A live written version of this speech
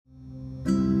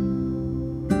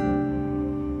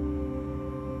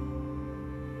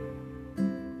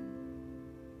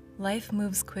Life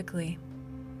moves quickly.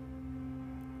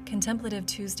 Contemplative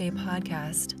Tuesday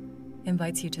podcast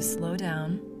invites you to slow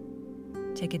down,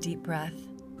 take a deep breath,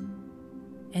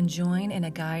 and join in a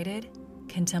guided,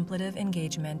 contemplative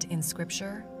engagement in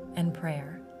Scripture and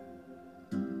prayer.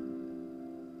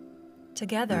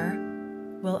 Together,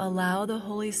 we'll allow the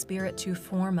Holy Spirit to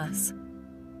form us,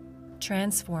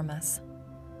 transform us,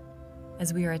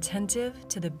 as we are attentive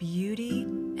to the beauty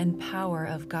and power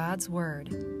of God's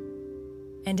Word,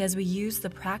 and as we use the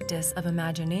practice of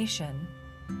imagination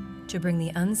to bring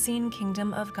the unseen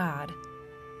kingdom of God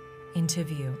into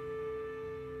view.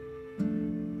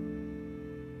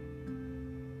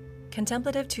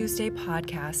 Contemplative Tuesday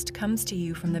podcast comes to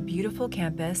you from the beautiful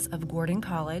campus of Gordon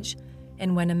College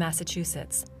in Wenham,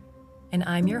 Massachusetts, and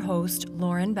I'm your host,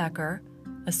 Lauren Becker,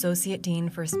 Associate Dean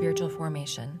for Spiritual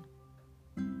Formation.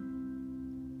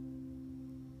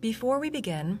 Before we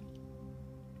begin,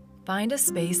 find a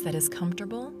space that is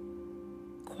comfortable,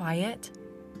 quiet,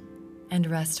 and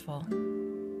restful.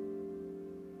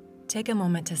 Take a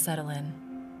moment to settle in.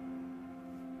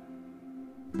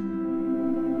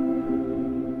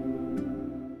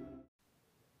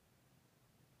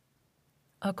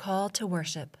 A call to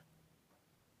worship.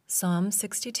 Psalm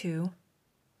 62,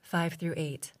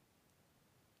 5-8.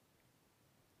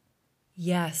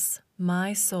 Yes,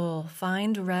 my soul,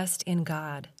 find rest in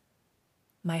God.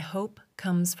 My hope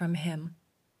comes from Him.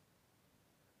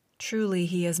 Truly,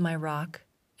 He is my rock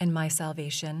and my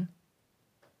salvation.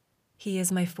 He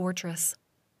is my fortress.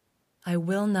 I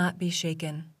will not be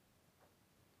shaken.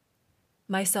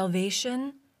 My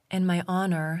salvation and my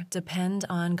honor depend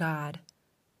on God.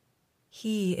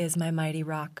 He is my mighty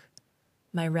rock,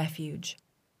 my refuge.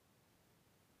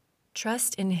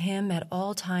 Trust in Him at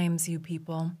all times, you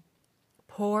people.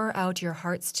 Pour out your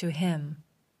hearts to Him,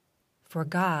 for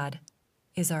God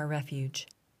is our refuge.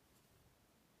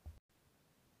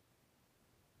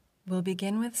 We'll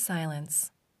begin with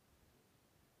silence.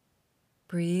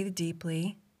 Breathe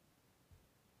deeply.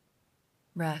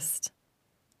 Rest.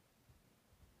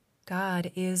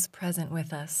 God is present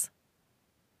with us.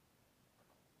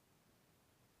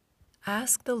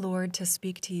 Ask the Lord to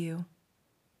speak to you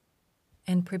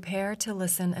and prepare to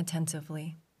listen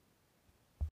attentively.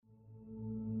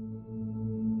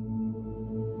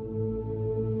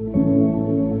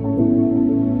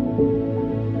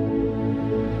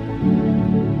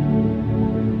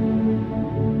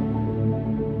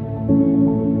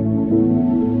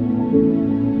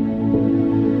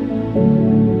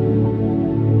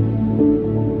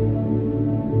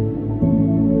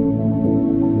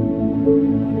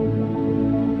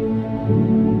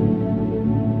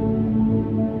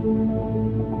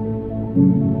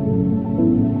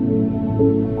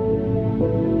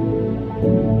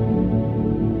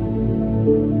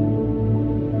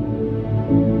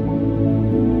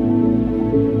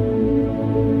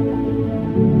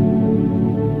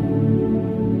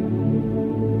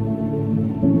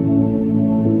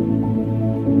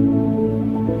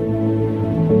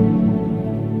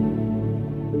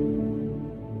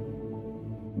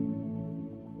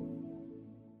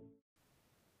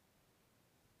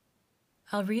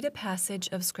 I'll read a passage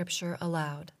of Scripture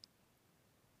aloud.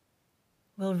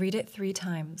 We'll read it 3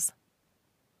 times.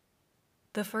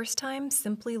 The first time,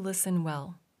 simply listen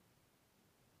well.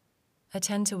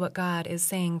 Attend to what God is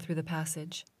saying through the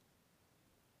passage.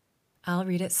 I'll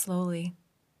read it slowly.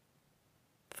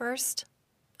 First,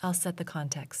 I'll set the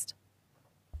context.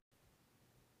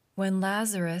 When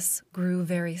Lazarus grew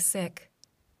very sick,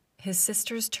 his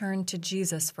sisters turned to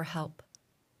Jesus for help.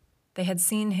 They had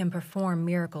seen Him perform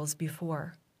miracles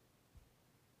before.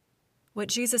 What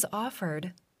Jesus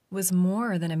offered was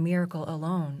more than a miracle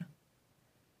alone.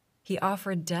 He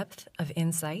offered depth of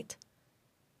insight,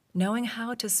 knowing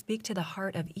how to speak to the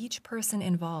heart of each person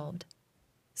involved,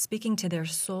 speaking to their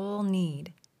soul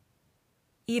need,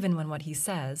 even when what He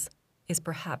says is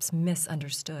perhaps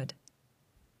misunderstood.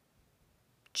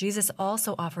 Jesus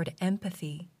also offered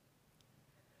empathy,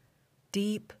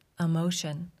 deep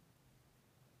emotion,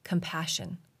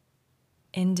 compassion,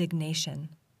 indignation,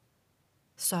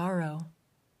 sorrow,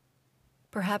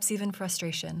 perhaps even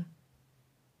frustration.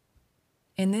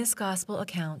 In this gospel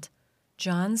account,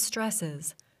 John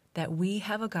stresses that we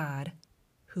have a God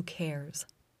who cares.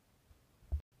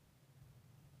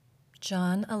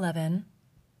 John 11,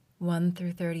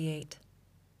 1-38.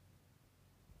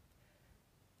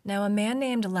 Now a man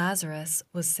named Lazarus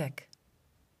was sick.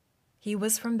 He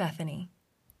was from Bethany,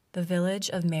 the village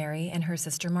of Mary and her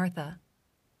sister Martha.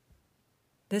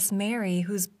 This Mary,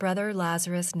 whose brother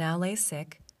Lazarus now lay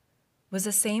sick, was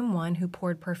the same one who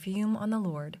poured perfume on the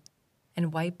Lord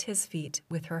and wiped His feet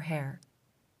with her hair.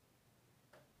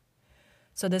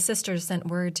 So the sisters sent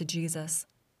word to Jesus,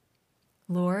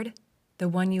 "Lord, the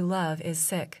one you love is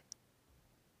sick."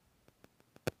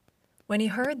 When he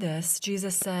heard this,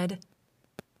 Jesus said,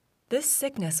 "This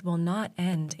sickness will not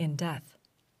end in death.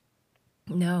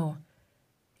 No,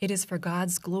 it is for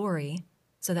God's glory,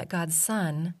 so that God's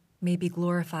Son may be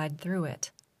glorified through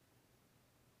it."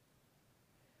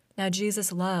 Now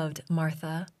Jesus loved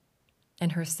Martha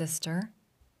and her sister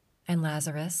and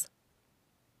Lazarus.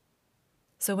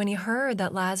 So when he heard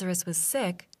that Lazarus was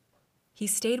sick, he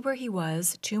stayed where he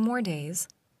was 2 more days,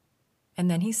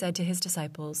 and then he said to his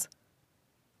disciples,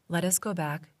 "Let us go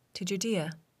back to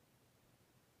Judea."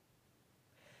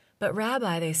 "But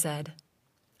Rabbi," they said,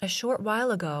 "a short while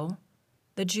ago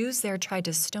the Jews there tried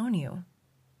to stone you,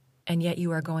 and yet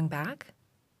you are going back?"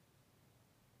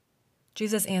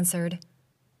 Jesus answered,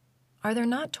 "Are there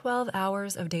not 12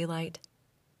 hours of daylight?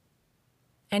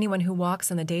 Anyone who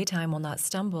walks in the daytime will not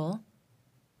stumble,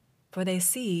 for they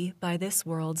see by this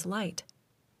world's light.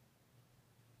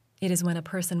 It is when a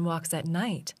person walks at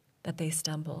night that they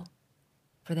stumble,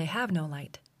 for they have no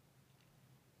light."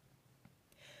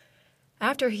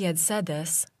 After he had said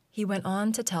this, he went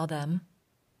on to tell them,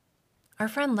 "Our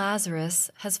friend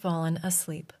Lazarus has fallen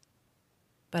asleep,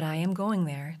 but I am going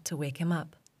there to wake him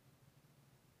up."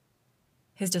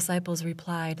 His disciples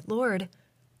replied, "Lord,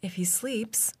 if he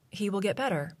sleeps, he will get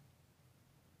better."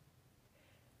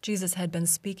 Jesus had been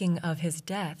speaking of his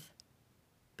death,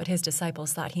 but his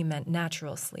disciples thought he meant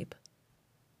natural sleep.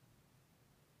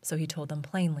 So he told them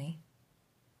plainly,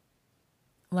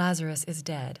 "Lazarus is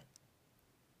dead,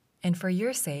 and for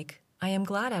your sake I am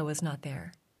glad I was not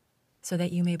there, so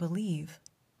that you may believe.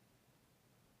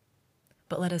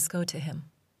 But let us go to him."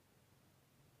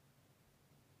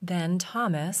 Then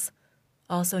Thomas,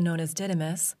 also known as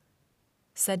Didymus,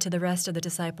 said to the rest of the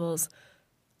disciples,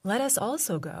 "Let us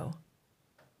also go,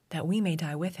 that we may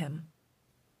die with him."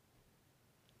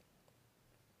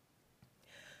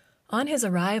 On his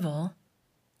arrival,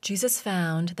 Jesus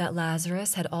found that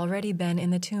Lazarus had already been in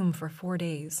the tomb for 4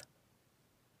 days.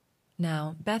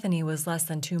 Now, Bethany was less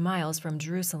than 2 miles from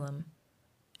Jerusalem,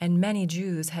 and many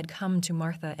Jews had come to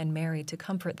Martha and Mary to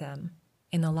comfort them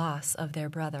in the loss of their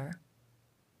brother.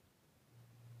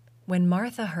 When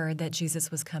Martha heard that Jesus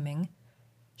was coming,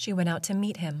 she went out to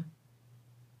meet him,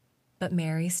 but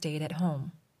Mary stayed at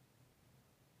home.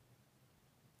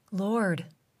 "Lord,"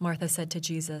 Martha said to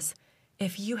Jesus,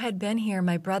 "if you had been here,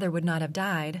 my brother would not have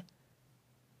died.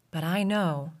 But I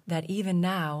know that even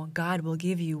now God will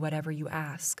give you whatever you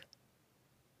ask."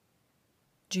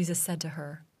 Jesus said to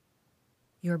her,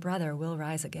 "Your brother will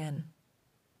rise again."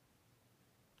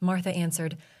 Martha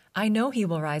answered, "I know he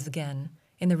will rise again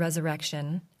in the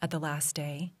resurrection at the last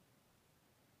day."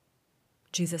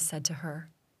 Jesus said to her,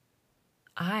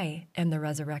 "I am the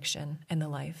resurrection and the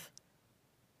life.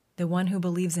 The one who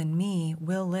believes in me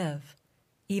will live,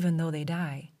 even though they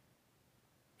die.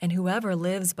 And whoever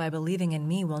lives by believing in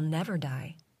me will never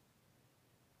die.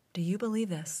 Do you believe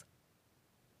this?"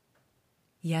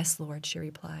 "Yes, Lord," she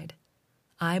replied.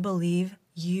 "I believe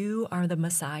you are the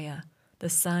Messiah, the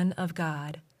Son of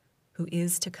God, who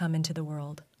is to come into the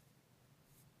world."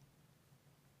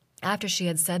 After she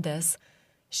had said this,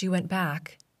 she went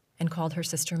back and called her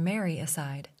sister Mary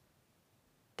aside.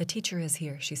 "The teacher is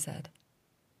here," she said,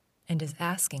 "and is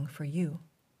asking for you."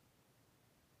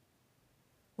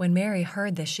 When Mary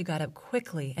heard this, she got up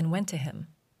quickly and went to him.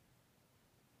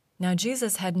 Now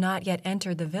Jesus had not yet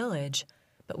entered the village,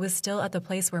 but was still at the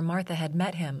place where Martha had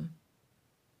met him.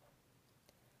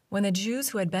 When the Jews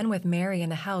who had been with Mary in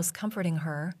the house comforting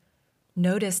her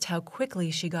noticed how quickly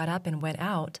she got up and went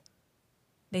out,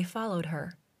 they followed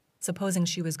her, supposing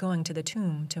she was going to the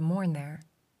tomb to mourn there.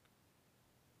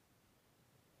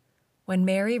 When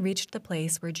Mary reached the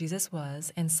place where Jesus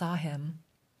was and saw him,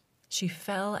 she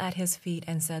fell at his feet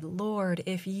and said, "Lord,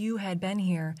 if you had been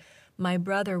here, my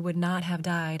brother would not have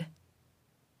died."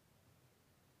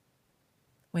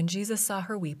 When Jesus saw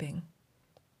her weeping,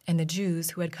 and the Jews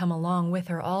who had come along with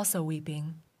her also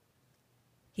weeping,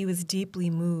 he was deeply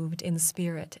moved in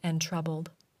spirit and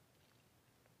troubled.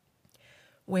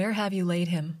 "Where have you laid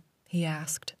him?" he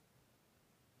asked.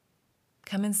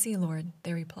 "Come and see, Lord,"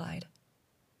 they replied.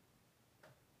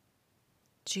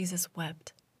 Jesus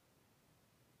wept.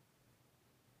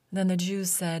 Then the Jews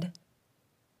said,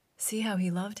 "See how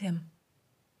he loved him."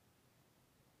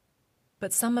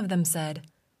 But some of them said,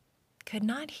 "Could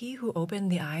not he who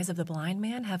opened the eyes of the blind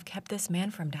man have kept this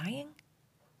man from dying?"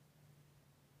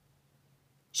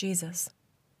 Jesus,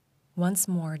 once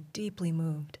more deeply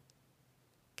moved,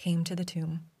 came to the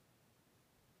tomb.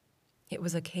 It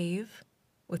was a cave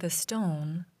with a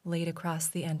stone laid across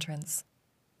the entrance.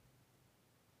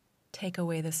 "Take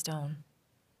away the stone,"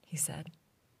 he said.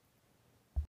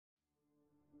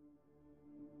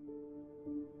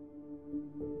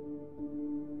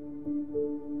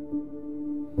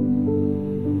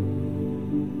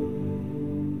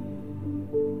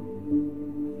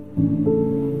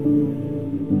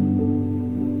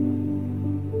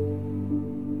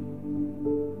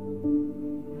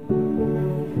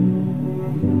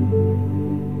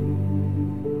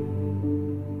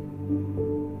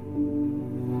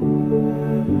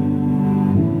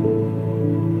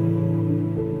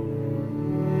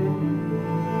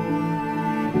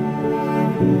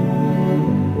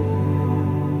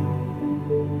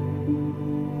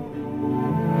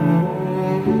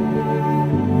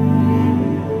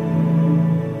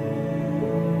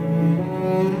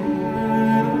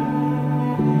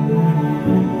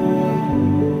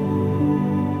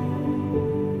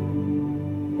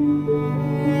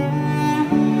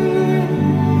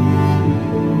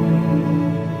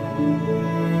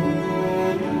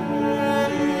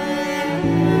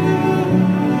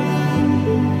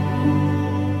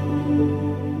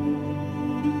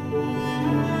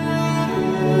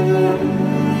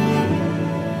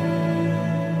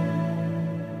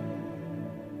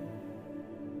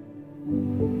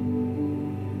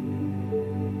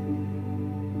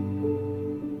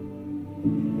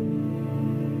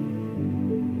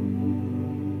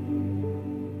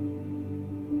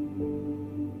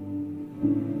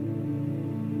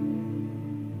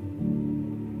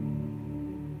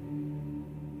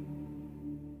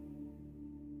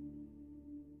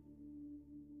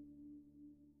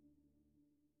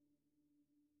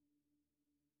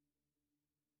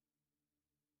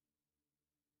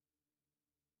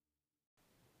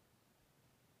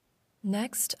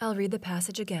 Next, I'll read the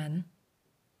passage again,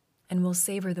 and we'll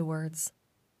savor the words.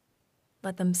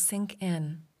 Let them sink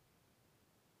in.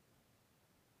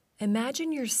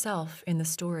 Imagine yourself in the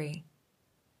story.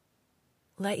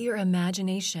 Let your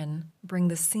imagination bring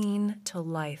the scene to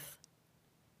life.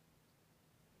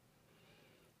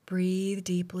 Breathe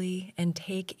deeply and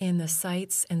take in the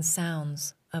sights and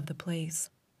sounds of the place.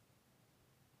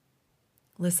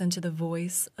 Listen to the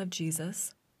voice of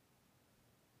Jesus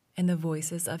and the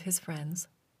voices of his friends.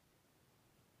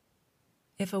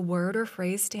 If a word or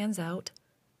phrase stands out,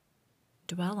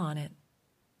 dwell on it.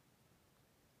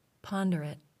 Ponder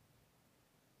it.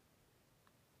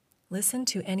 Listen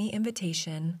to any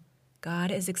invitation God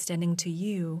is extending to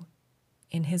you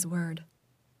in his word.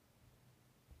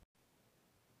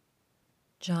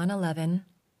 John 11,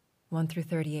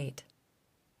 1-38.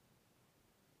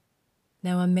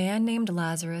 Now a man named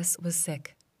Lazarus was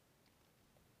sick.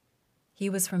 He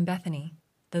was from Bethany,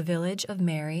 the village of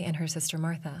Mary and her sister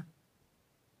Martha.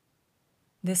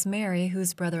 This Mary,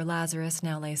 whose brother Lazarus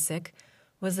now lay sick,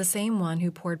 was the same one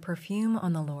who poured perfume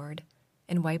on the Lord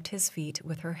and wiped his feet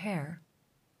with her hair.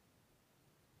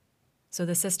 So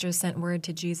the sisters sent word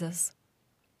to Jesus,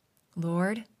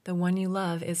 "Lord, the one you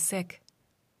love is sick."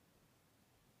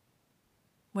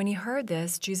 When he heard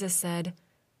this, Jesus said,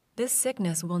 "This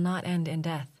sickness will not end in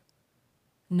death.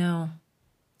 No,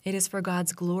 it is for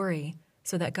God's glory,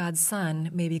 so that God's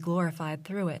Son may be glorified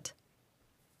through it."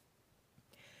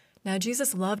 Now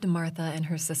Jesus loved Martha and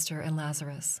her sister and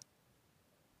Lazarus.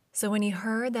 So when he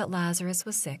heard that Lazarus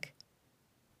was sick,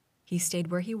 he stayed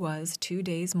where he was 2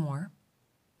 days more.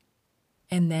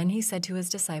 And then he said to his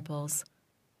disciples,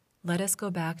 "Let us go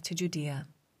back to Judea."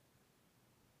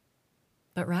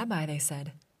 "But Rabbi," they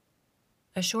said,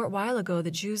 "a short while ago the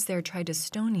Jews there tried to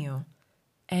stone you,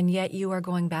 and yet you are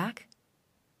going back?"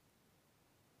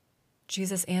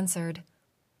 Jesus answered,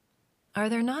 "Are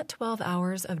there not 12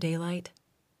 hours of daylight?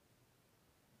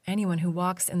 Anyone who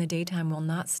walks in the daytime will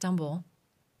not stumble,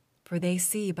 for they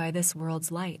see by this world's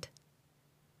light.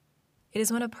 It is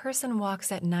when a person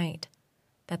walks at night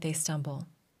that they stumble,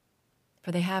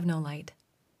 for they have no light."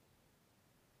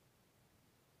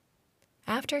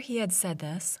 After he had said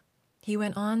this, he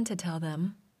went on to tell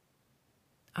them,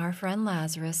 "Our friend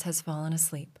Lazarus has fallen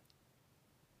asleep,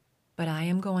 but I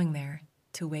am going there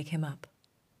to wake him up."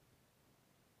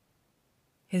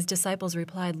 His disciples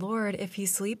replied, "Lord, if he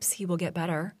sleeps, he will get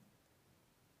better."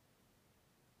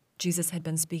 Jesus had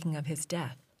been speaking of his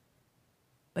death,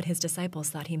 but his disciples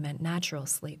thought he meant natural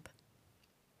sleep.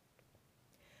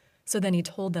 So then he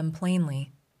told them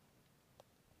plainly,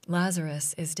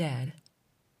 "Lazarus is dead,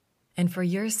 and for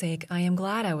your sake I am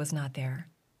glad I was not there,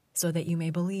 so that you may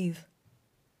believe.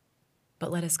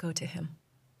 But let us go to him."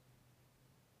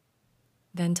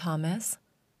 Then Thomas,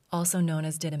 also known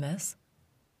as Didymus,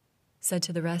 said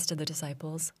to the rest of the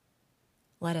disciples,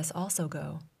 "Let us also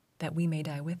go, that we may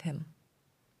die with him."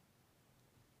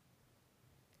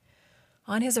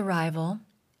 On his arrival,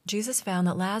 Jesus found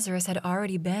that Lazarus had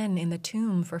already been in the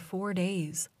tomb for 4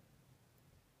 days.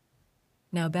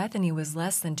 Now Bethany was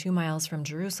less than 2 miles from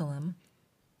Jerusalem,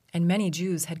 and many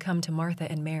Jews had come to Martha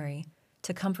and Mary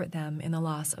to comfort them in the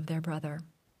loss of their brother.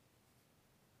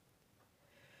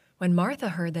 When Martha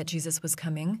heard that Jesus was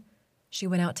coming, she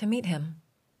went out to meet him,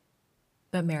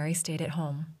 but Mary stayed at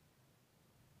home.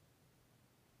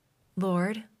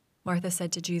 "Lord," Martha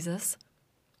said to Jesus,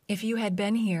 "if you had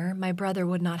been here, my brother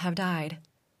would not have died.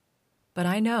 But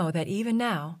I know that even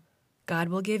now, God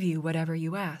will give you whatever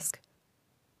you ask."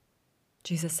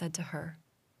 Jesus said to her,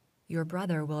 "Your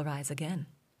brother will rise again."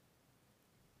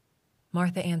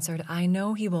 Martha answered, "I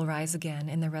know he will rise again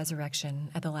in the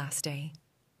resurrection at the last day."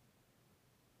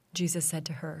 Jesus said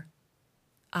to her,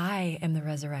 "I am the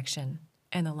resurrection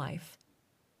and the life.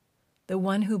 The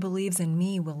one who believes in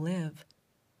me will live,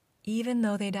 even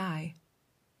though they die.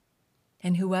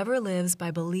 And whoever lives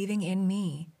by believing in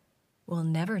me will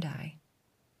never die.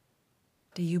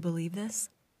 Do you believe this?"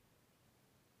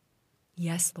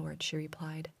 "Yes, Lord," she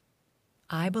replied.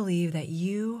 "I believe that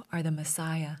you are the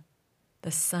Messiah,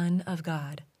 the Son of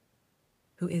God,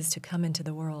 who is to come into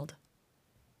the world."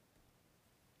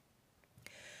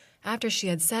 After she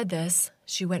had said this,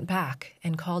 she went back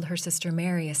and called her sister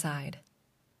Mary aside.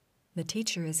 "The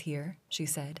teacher is here," she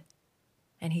said,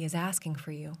 "and he is asking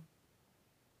for you."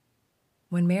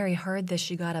 When Mary heard this,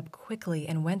 she got up quickly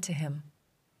and went to him.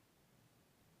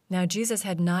 Now Jesus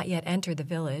had not yet entered the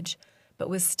village, but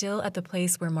was still at the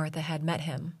place where Martha had met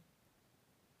him.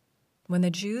 When the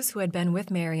Jews who had been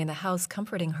with Mary in the house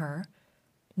comforting her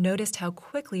noticed how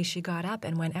quickly she got up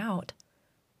and went out,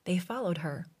 they followed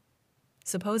her,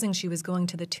 supposing she was going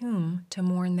to the tomb to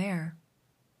mourn there.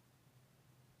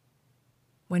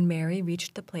 When Mary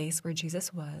reached the place where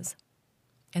Jesus was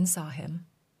and saw him,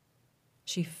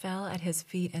 she fell at his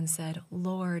feet and said,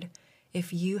 "Lord,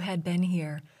 if you had been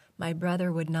here, my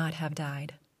brother would not have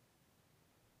died."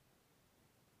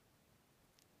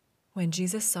 When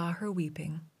Jesus saw her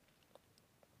weeping,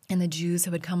 and the Jews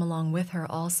who had come along with her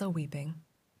also weeping,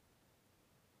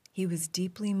 he was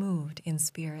deeply moved in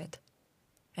spirit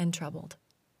and troubled.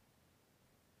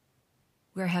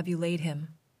 "Where have you laid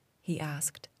him?" he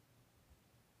asked.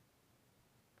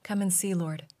 "Come and see,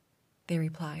 Lord," they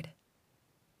replied.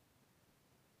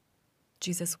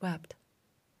 Jesus wept.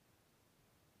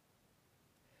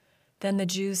 Then the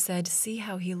Jews said, "See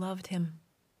how he loved him."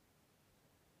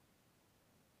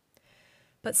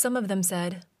 But some of them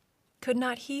said, "Could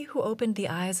not he who opened the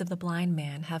eyes of the blind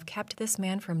man have kept this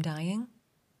man from dying?"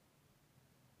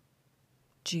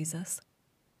 Jesus,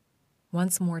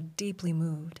 once more deeply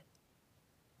moved,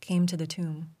 came to the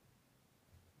tomb.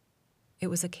 It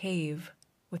was a cave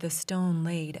with a stone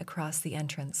laid across the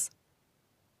entrance.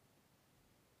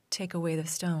 "Take away the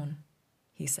stone,"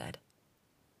 he said.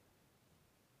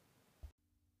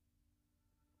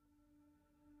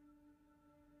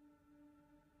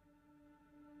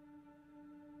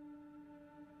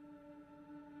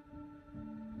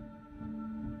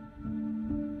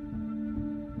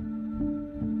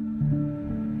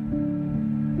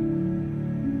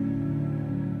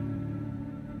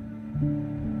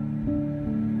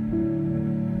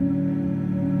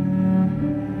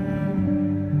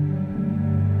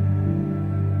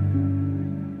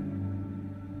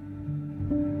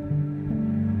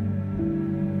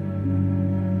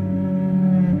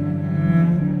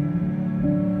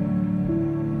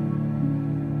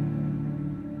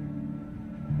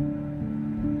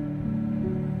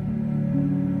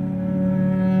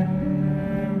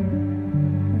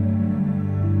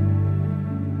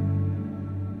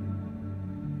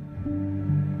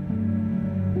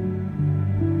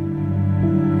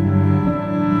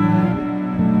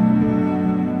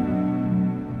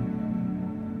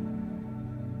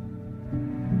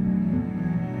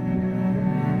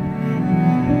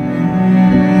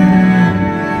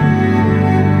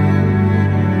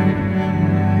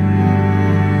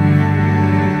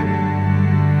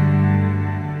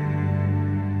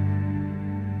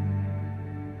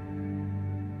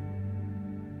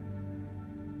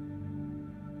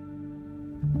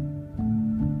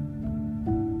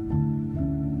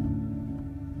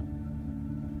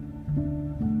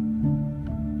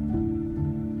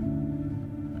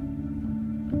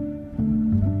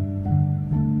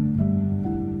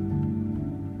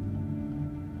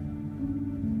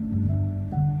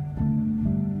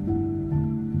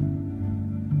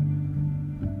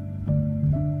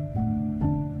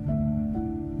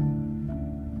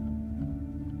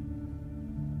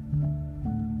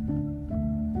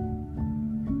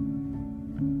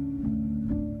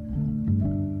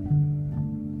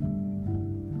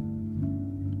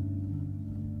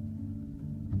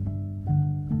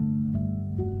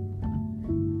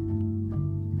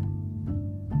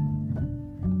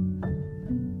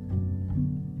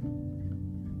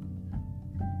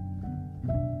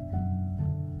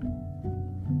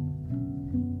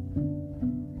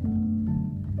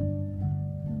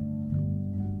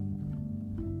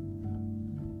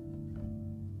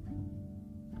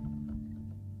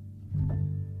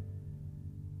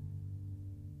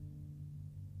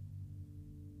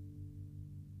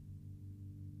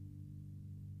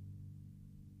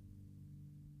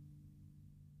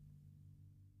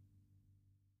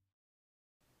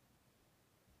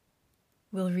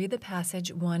 We'll read the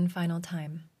passage one final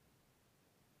time.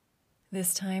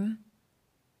 This time,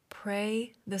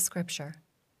 pray the scripture.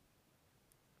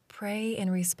 Pray in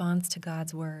response to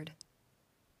God's word.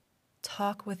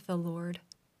 Talk with the Lord.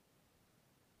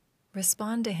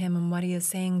 Respond to him and what he is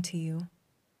saying to you.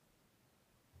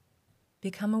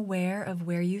 Become aware of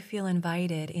where you feel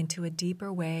invited into a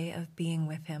deeper way of being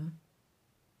with him.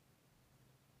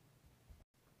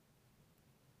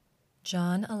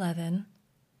 John 11,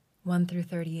 1 through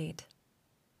 38.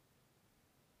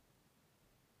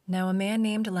 Now a man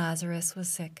named Lazarus was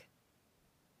sick.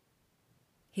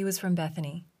 He was from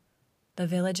Bethany, the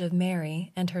village of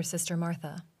Mary and her sister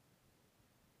Martha.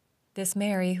 This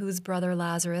Mary, whose brother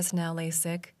Lazarus now lay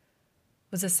sick,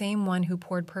 was the same one who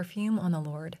poured perfume on the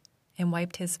Lord and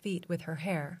wiped his feet with her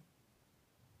hair.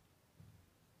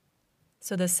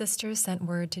 So the sisters sent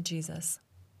word to Jesus,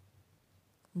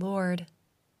 "Lord,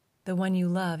 the one you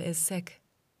love is sick."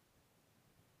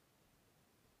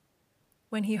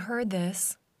 When he heard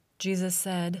this, Jesus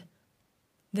said,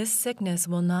 "This sickness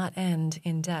will not end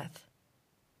in death.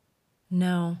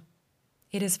 No,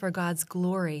 it is for God's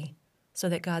glory, so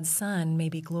that God's Son may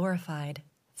be glorified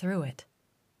through it."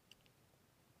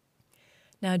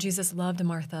 Now Jesus loved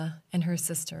Martha and her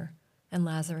sister and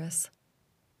Lazarus.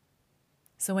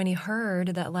 So when he heard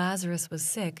that Lazarus was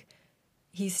sick,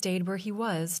 he stayed where he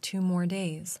was 2 more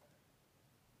days.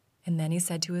 And then he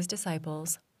said to his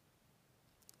disciples,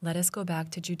 "Let us go back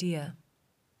to Judea."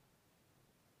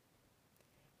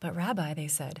 "But Rabbi," they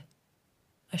said,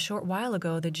 "a short while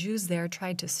ago the Jews there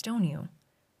tried to stone you,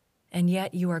 and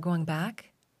yet you are going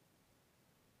back?"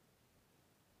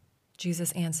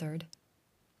 Jesus answered,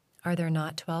 "Are there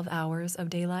not 12 hours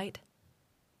of daylight?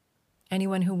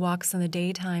 Anyone who walks in the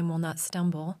daytime will not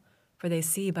stumble, for they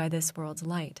see by this world's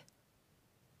light.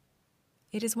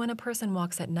 It is when a person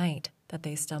walks at night that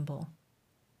they stumble,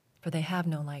 for they have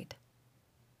no light."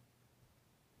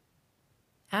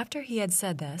 After he had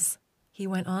said this, he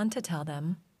went on to tell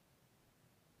them,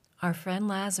 "Our friend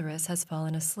Lazarus has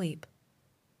fallen asleep,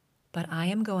 but I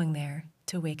am going there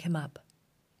to wake him up."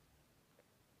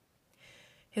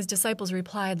 His disciples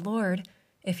replied, "Lord,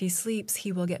 if he sleeps,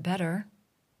 he will get better."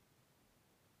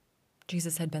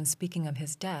 Jesus had been speaking of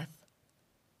his death,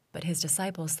 but his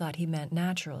disciples thought he meant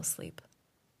natural sleep.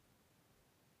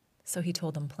 So he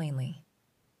told them plainly,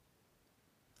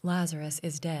 "Lazarus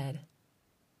is dead.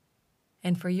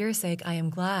 And for your sake I am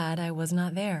glad I was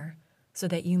not there, so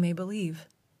that you may believe.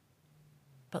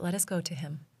 But let us go to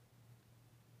him."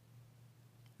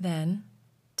 Then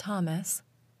Thomas,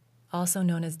 also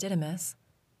known as Didymus,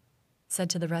 said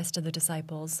to the rest of the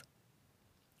disciples,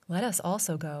 "Let us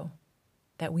also go,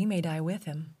 that we may die with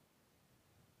him."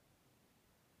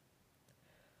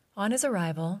 On his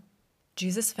arrival,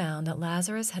 Jesus found that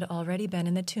Lazarus had already been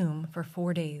in the tomb for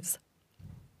 4 days.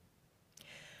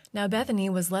 Now Bethany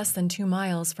was less than 2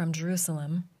 miles from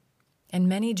Jerusalem, and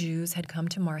many Jews had come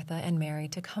to Martha and Mary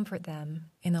to comfort them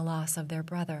in the loss of their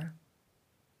brother.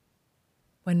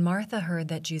 When Martha heard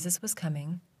that Jesus was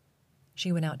coming,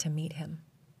 she went out to meet him.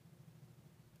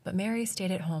 But Mary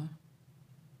stayed at home.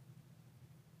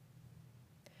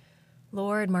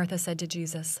 "Lord," Martha said to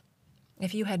Jesus,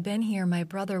 "if you had been here, my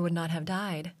brother would not have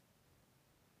died.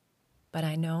 But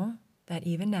I know that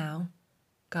even now,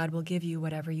 God will give you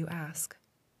whatever you ask."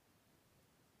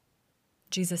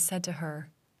 Jesus said to her,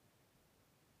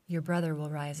 "Your brother will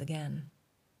rise again."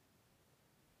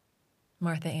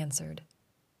 Martha answered,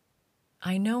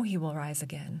 "I know he will rise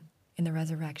again in the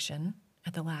resurrection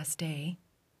at the last day."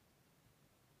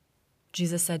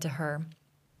 Jesus said to her,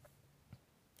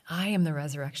 "I am the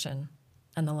resurrection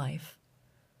and the life.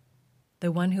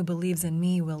 The one who believes in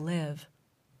me will live,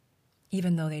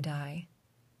 even though they die.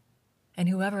 And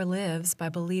whoever lives by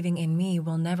believing in me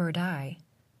will never die.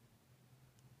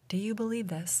 Do you believe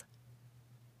this?"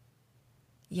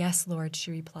 "Yes, Lord,"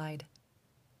 she replied.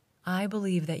 "I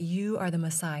believe that you are the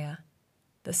Messiah,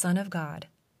 the Son of God,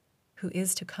 who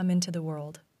is to come into the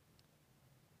world."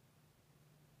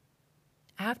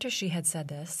 After she had said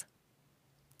this,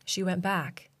 she went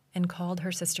back and called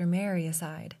her sister Mary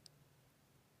aside.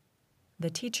 "The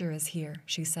teacher is here,"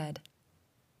 she said,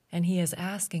 "and he is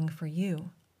asking for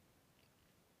you."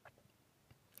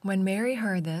 When Mary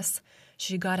heard this,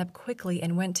 she got up quickly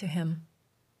and went to him.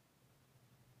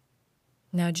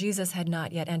 Now Jesus had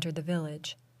not yet entered the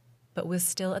village, but was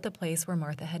still at the place where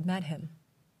Martha had met him.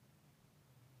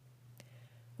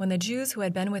 When the Jews who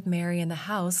had been with Mary in the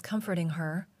house comforting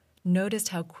her noticed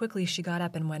how quickly she got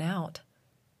up and went out,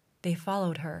 they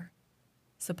followed her,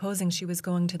 supposing she was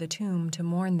going to the tomb to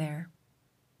mourn there.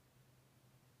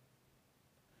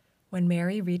 When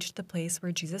Mary reached the place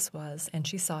where Jesus was and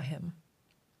she saw him,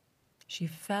 She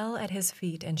fell at his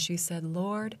feet and she said,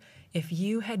 "Lord, if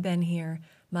you had been here,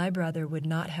 my brother would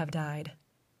not have died."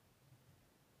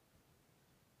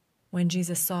 When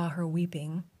Jesus saw her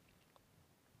weeping,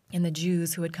 and the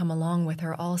Jews who had come along with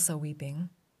her also weeping,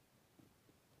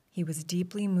 he was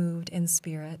deeply moved in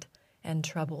spirit and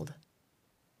troubled.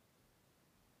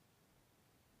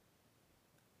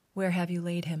 "Where have you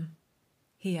laid him?"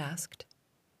 he asked.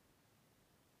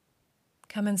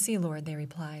 "Come and see, Lord," they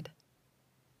replied.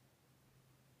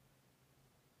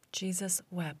 Jesus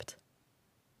wept.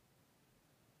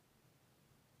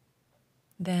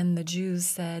 Then the Jews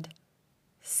said,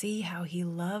 "See how he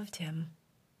loved him."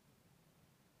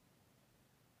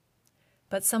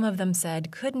 But some of them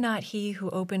said, "Could not he who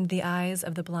opened the eyes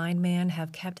of the blind man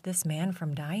have kept this man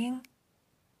from dying?"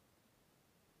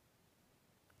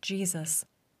 Jesus,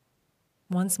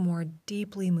 once more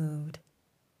deeply moved,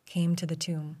 came to the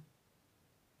tomb.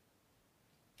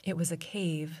 It was a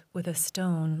cave with a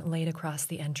stone laid across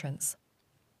the entrance.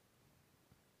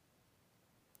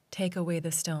 "Take away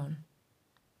the stone,"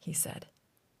 he said.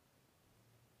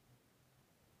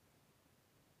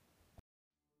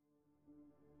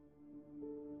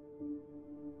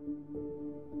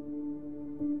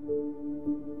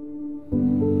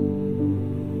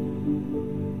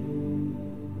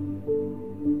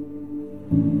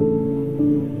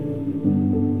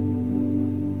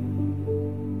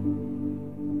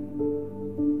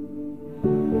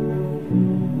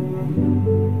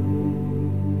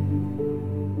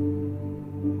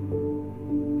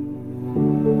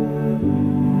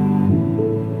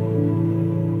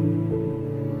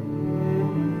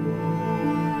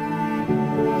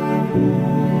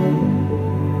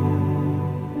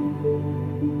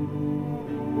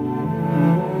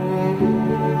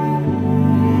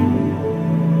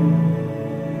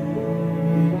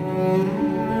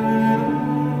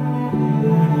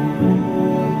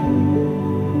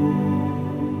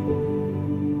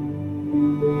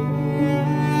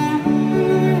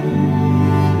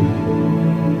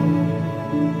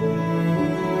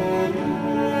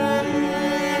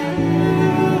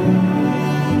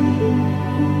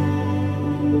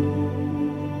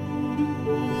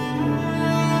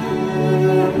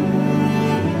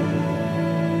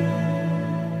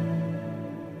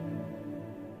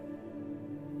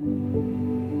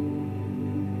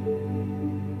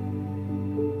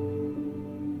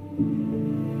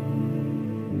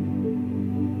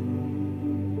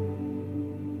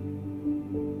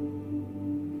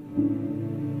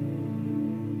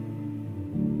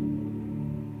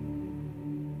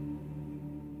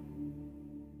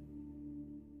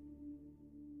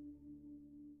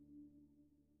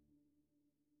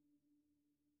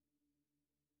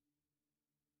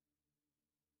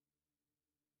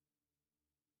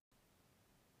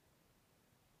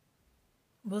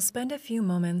 We'll spend a few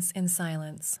moments in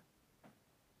silence.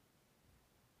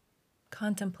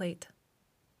 Contemplate.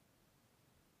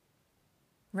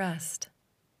 Rest.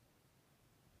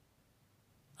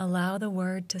 Allow the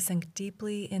word to sink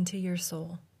deeply into your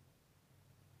soul.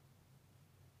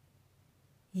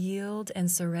 Yield and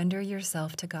surrender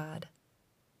yourself to God.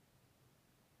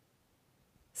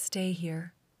 Stay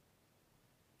here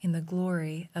in the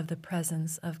glory of the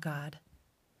presence of God.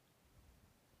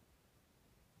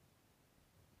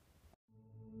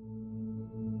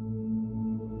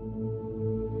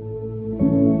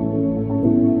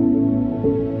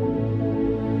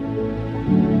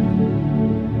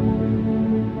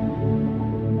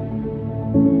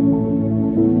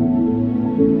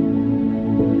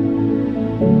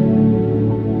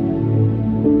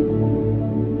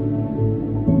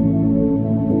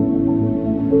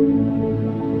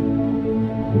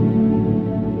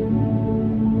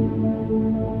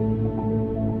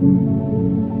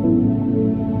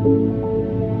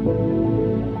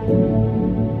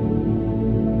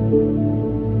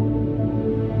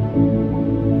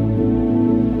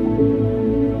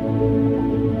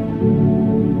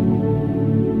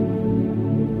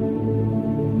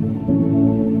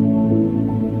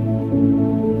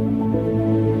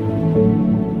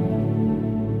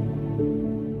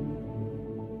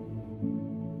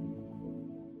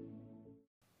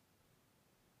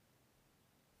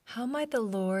 How might the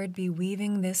Lord be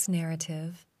weaving this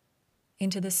narrative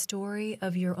into the story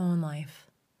of your own life?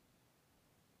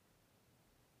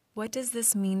 What does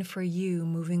this mean for you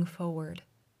moving forward?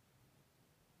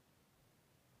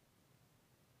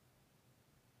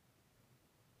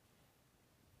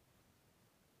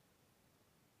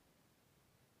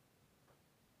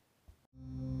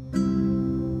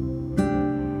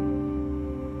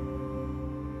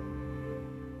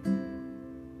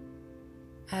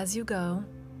 As you go,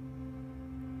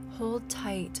 hold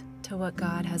tight to to what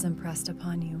God has impressed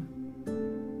upon you.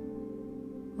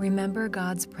 Remember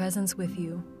God's presence with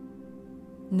you,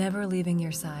 never leaving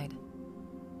your side.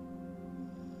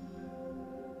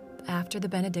 After the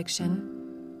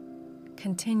benediction,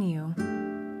 continue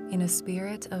in a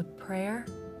spirit of prayer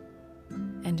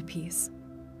and peace.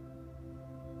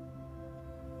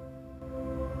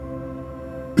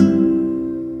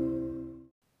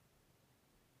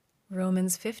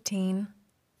 Romans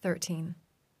 15:13.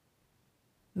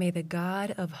 May the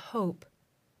God of hope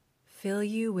fill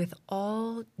you with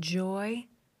all joy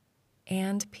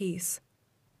and peace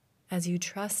as you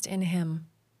trust in Him,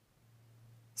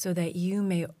 so that you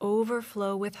may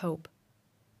overflow with hope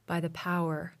by the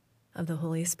power of the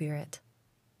Holy Spirit.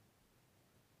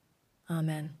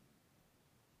 Amen.